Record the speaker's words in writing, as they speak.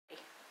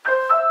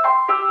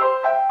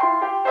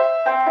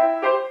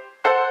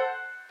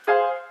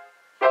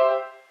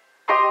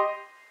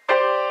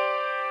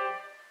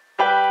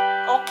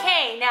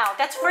now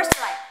that's first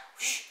line.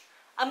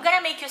 I'm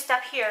gonna make you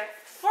stop here.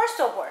 First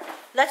of all,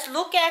 let's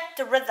look at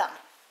the rhythm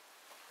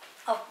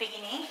of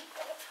beginning.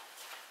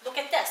 Look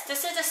at this.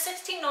 This is a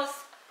 16 note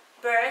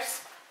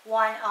verse,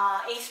 one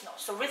eighth note.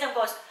 So rhythm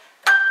goes.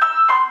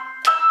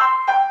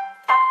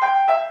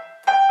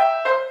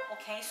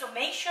 Okay, so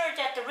make sure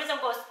that the rhythm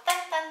goes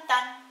tan tan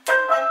tan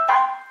tan tan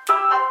tan.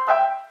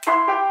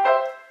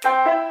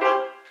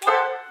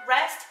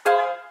 Rest,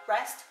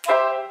 rest,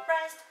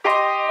 rest.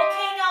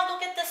 Okay, now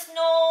look at this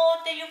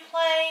note that you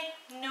played.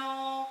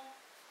 No.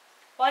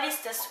 What is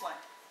this one?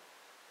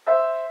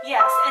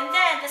 Yes, and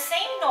then the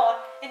same note,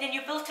 and then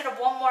you built it up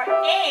one more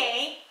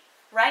A,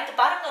 right? The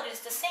bottom note is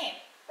the same.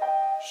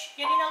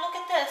 Yerina, look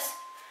at this.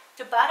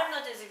 The bottom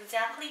note is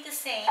exactly the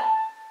same.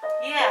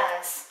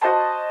 Yes.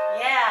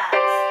 Yes.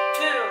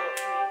 2,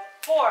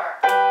 3,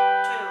 4, 2.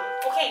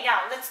 Okay, now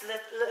let's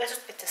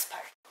look at this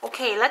part.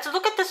 Okay, let's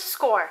look at the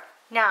score.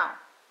 Now,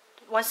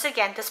 once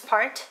again, this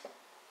part.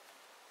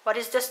 What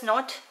is this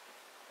note?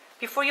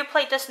 Before you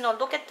play this note,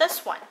 look at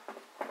this one.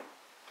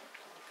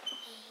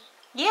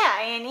 Yeah,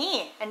 A and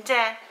E. And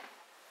then,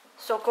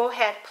 so go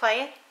ahead,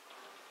 play it.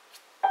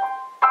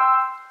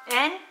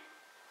 And,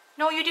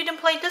 no, you didn't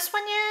play this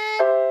one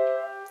yet.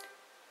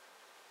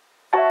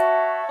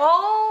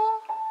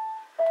 Oh,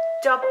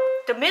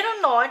 the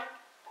middle note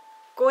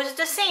goes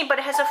the same, but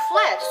it has a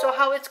flat. So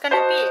how it's gonna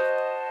be?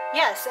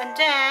 Yes, and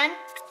then,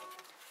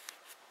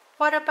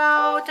 what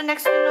about the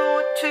next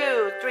note?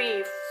 2,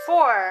 3,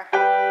 4.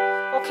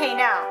 Okay,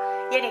 now,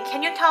 Yerin,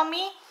 can you tell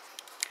me?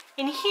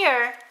 In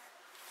here,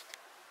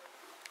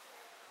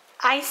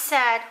 I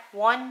said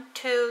 1,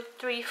 2,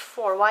 3,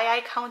 4. Why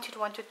I counted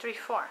 1, 2, 3,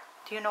 4?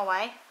 Do you know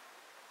why?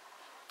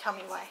 Tell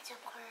me why. It's a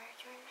quarter.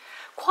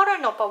 Quarter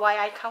note, but why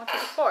I counted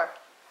 4?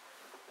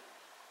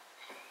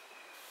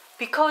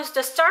 Because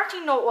the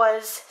starting note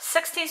was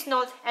 16th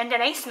note and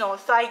then 8th note,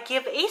 so I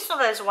give 8th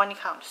note as one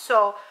count.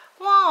 So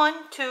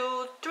 1,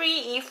 2,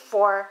 3,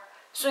 4.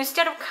 So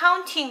instead of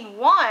counting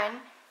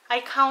 1,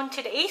 I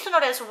counted 8th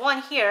note as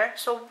 1 here.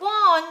 So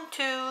 1,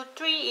 2,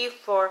 3,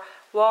 4.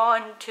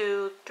 1,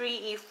 2,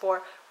 3,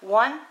 4.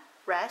 1,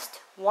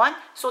 rest, 1.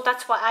 So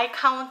that's why I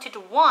counted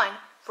 1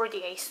 for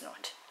the 8th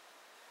note.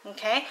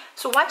 Okay,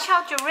 so watch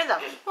out your rhythm.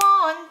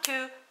 1,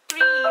 2,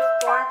 3,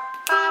 4.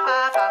 Ba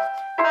ba bum,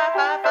 ba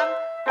ba bum,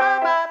 ba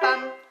ba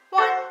bum.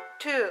 1,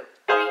 2,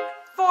 3,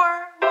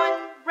 4.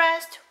 1,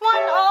 rest, 1.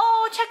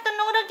 Oh, check the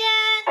note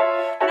again.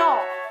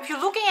 No, if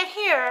you're looking at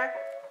here,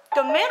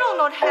 the middle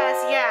note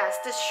has, yes,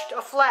 this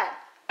flat.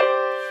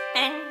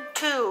 N,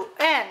 2,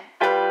 N.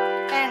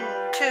 N,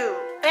 2,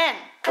 N.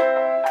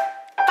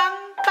 Bum,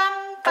 bum,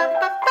 bum,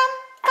 bum,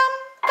 bum, bum,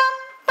 bum,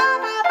 ba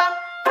ba bum,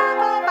 ba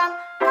ba bum,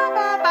 ba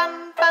ba bum,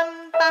 bum,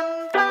 bum,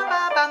 ba ba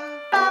bum,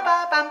 ba ba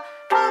bum,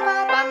 ba ba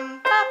bum,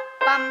 ba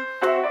bum.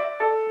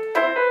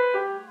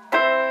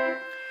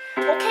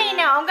 Okay,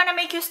 now I'm gonna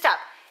make you stop.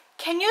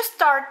 Can you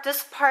start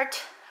this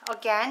part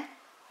again?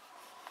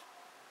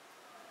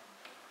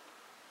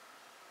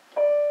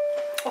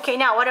 Okay,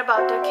 now what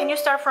about the, can you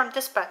start from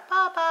this part?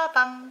 Ba ba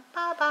bum,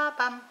 ba ba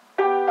bum.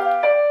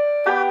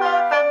 Ba ba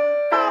bum,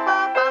 ba ba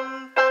bum,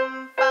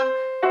 bum, bum,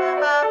 ba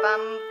ba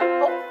bum.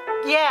 Oh,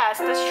 yes,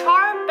 the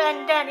sharp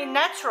and then in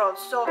natural.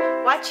 So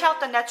watch out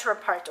the natural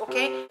part,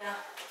 okay? The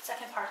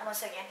second part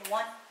once again.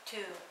 1,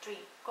 2, 3,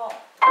 go.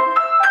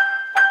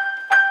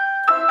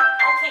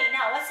 Okay,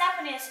 now what's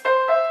happening is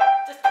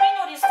the 3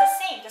 note is the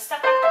same, the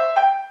staccato.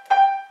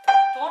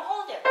 Don't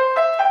hold it.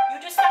 You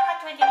do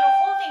staccato and then you're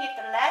holding it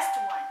the last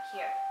one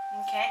here.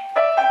 Okay?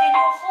 And then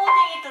you're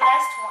holding it the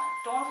last one.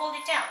 Don't hold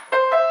it down.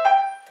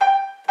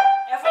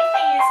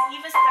 Everything is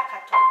even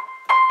staccato.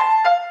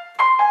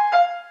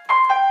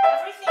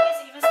 Everything is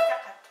even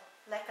staccato.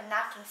 Like a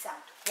knocking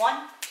sound.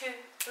 1, 2,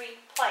 3,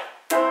 play.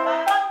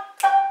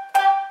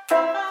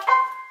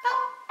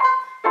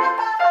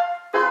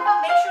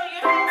 Make sure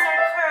your hands are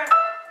curved.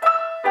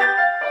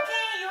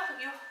 Okay, you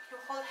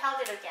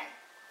held it again.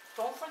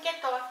 Don't forget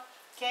though.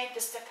 Okay, the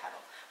staccato.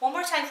 One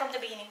more time from the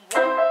beginning.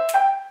 1.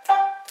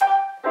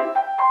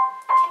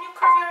 Can you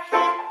curve your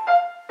head?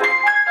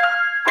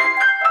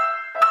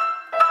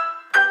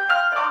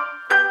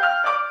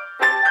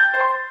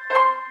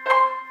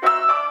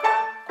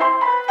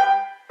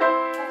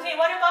 Okay,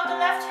 what about the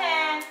left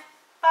hand?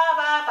 Ba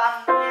ba bum.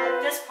 Yeah,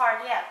 this part,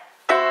 yeah.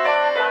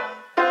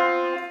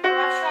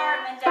 Left sharp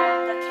and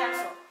then the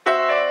cancel.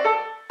 Okay,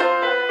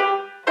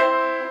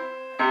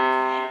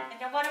 and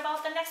then what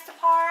about the next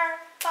part?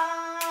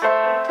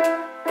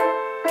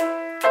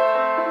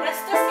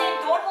 That's the same.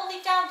 Don't hold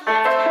it down. The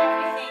left hand,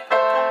 everything.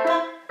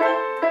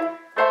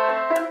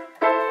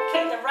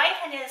 Okay, the right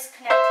hand is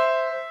connected.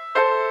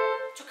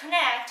 To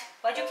connect,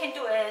 what you can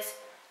do is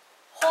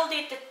hold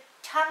it the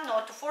top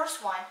note, the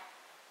first one,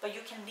 but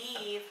you can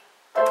leave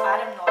the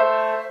bottom note.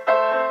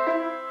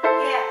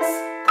 Yes.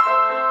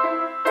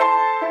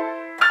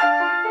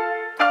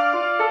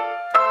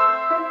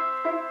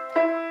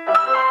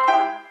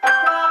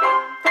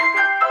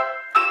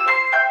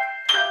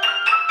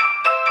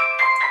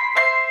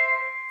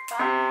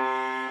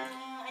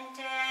 And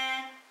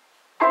then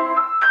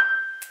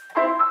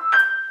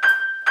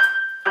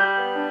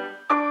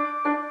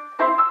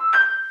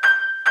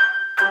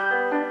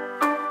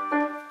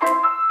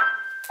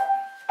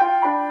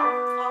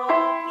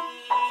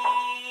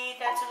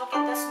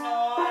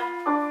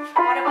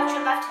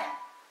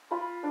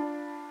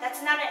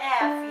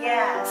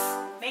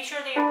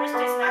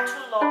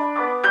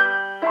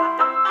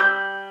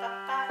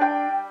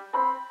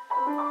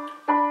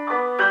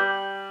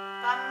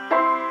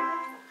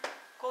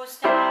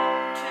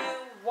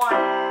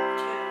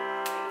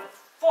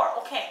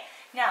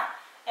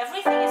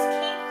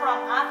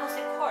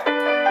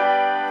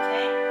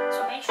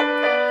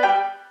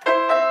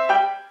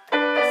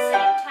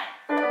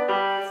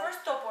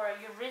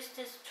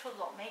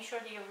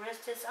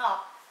this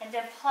up and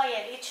then play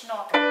it each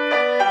note.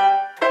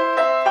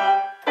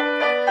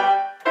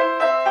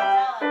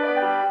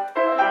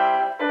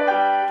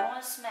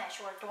 Don't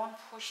smash or don't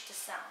push the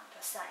sound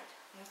aside.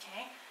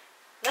 Okay?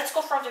 Let's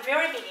go from the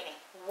very beginning.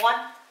 1,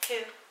 2.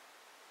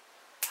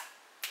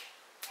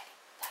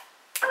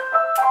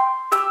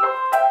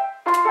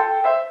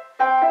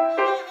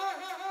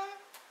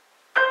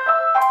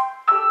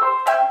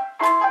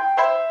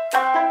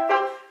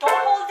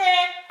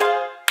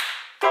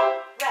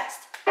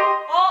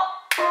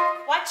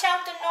 Watch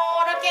out the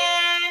note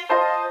again.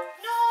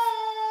 No.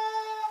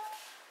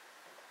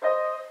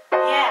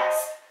 Yes.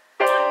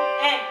 1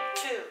 and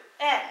 2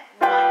 and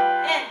 1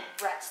 and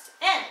rest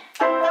and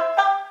bum, bum,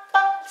 bum,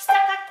 bum.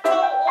 Staccato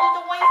all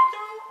the way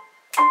through.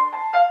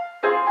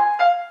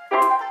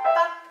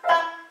 Bum,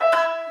 bum,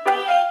 bum,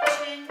 each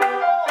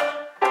note.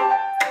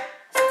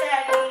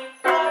 Steady.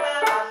 Ba, ba,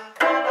 bum,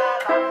 ba, ba,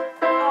 bum.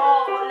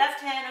 Oh, left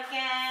hand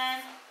again.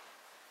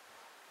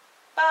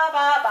 Ba,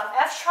 ba, bum.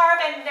 F sharp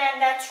and then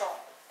natural.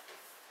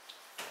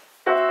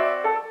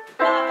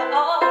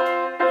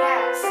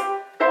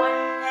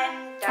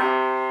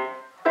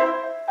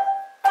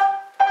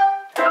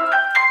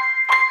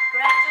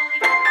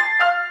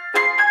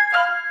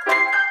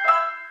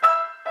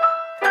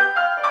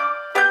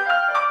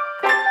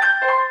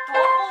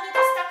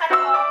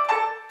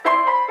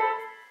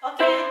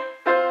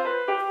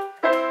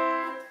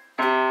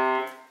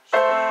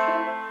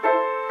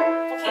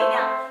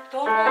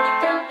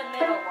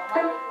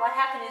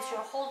 You're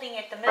holding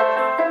it the middle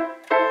finger.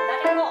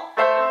 Let it go.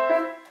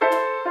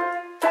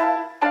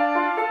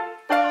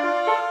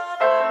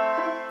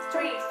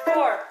 Three,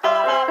 four.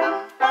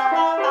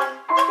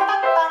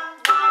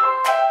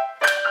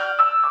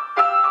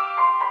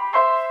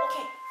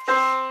 Okay,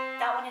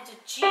 that one is a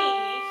G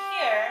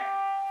here,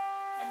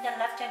 and then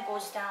left hand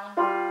goes down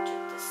to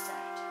this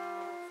side.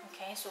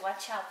 Okay, so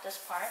watch out this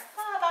part.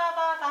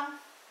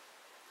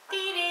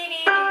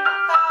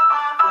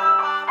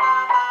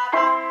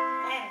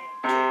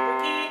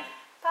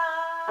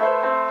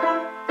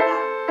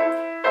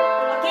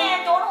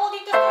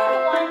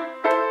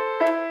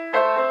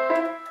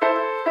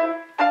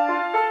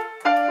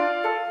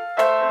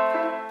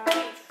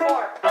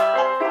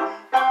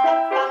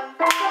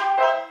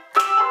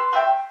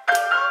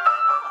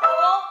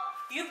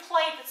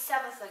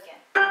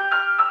 Again.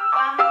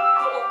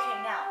 Okay,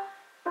 now.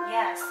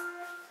 Yes.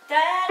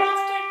 Then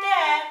after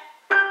that,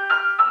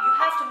 you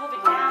have to move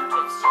it down to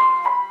G.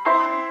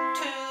 1,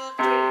 2,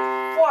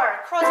 3,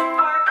 4. Crossing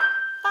part.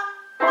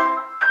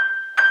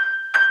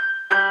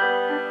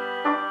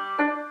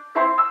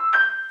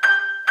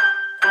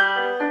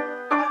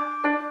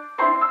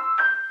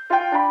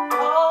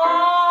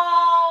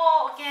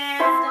 Oh, again,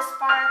 this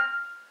part.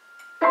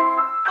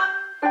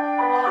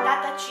 Oh, not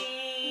the G.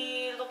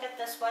 Look at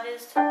this. What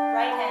is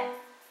right hand?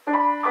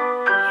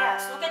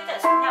 Yes, look at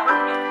this. Now, when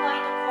you play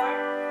the chord,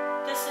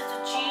 this is the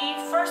G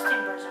first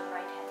inversion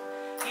right hand.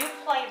 You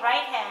play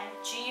right hand,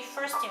 G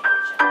first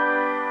inversion.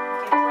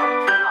 Okay,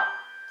 break it up.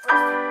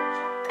 First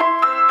inversion.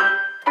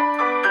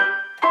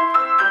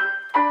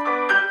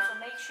 So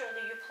make sure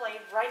that you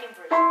play right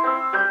inversion.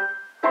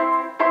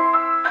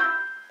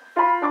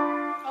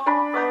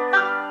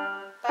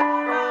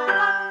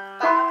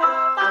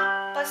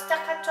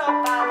 Staccato,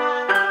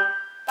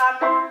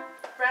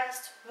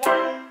 rest,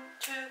 1,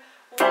 2,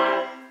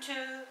 1, 2,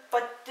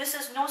 but this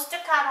is no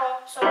staccato,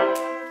 so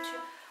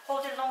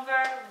hold it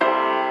longer. 1,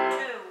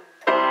 2,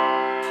 2,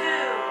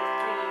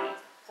 3,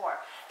 4.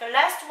 The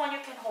last one you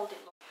can hold it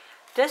longer.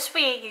 This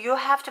way you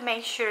have to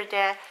make sure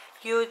that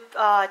you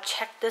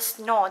check this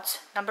notes,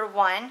 number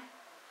 1,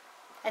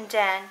 and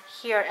then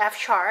here F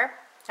sharp,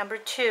 number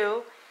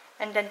 2,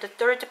 and then the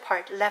third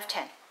part, left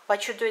hand.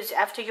 What you do is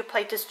after you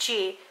play this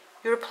G,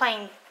 you're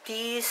playing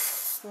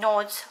these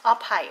notes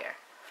up higher.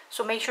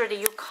 So make sure that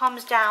you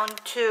comes down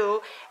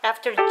to,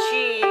 after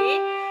G,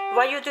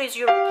 what you do is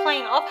you're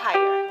playing up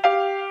higher.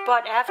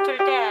 But after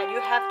that, you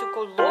have to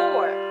go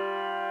lower,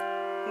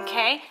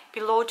 okay?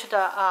 Below to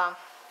the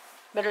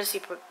middle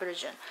C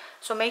version.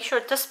 So make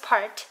sure this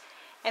part,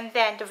 and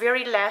then the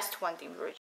very last one, the inversion.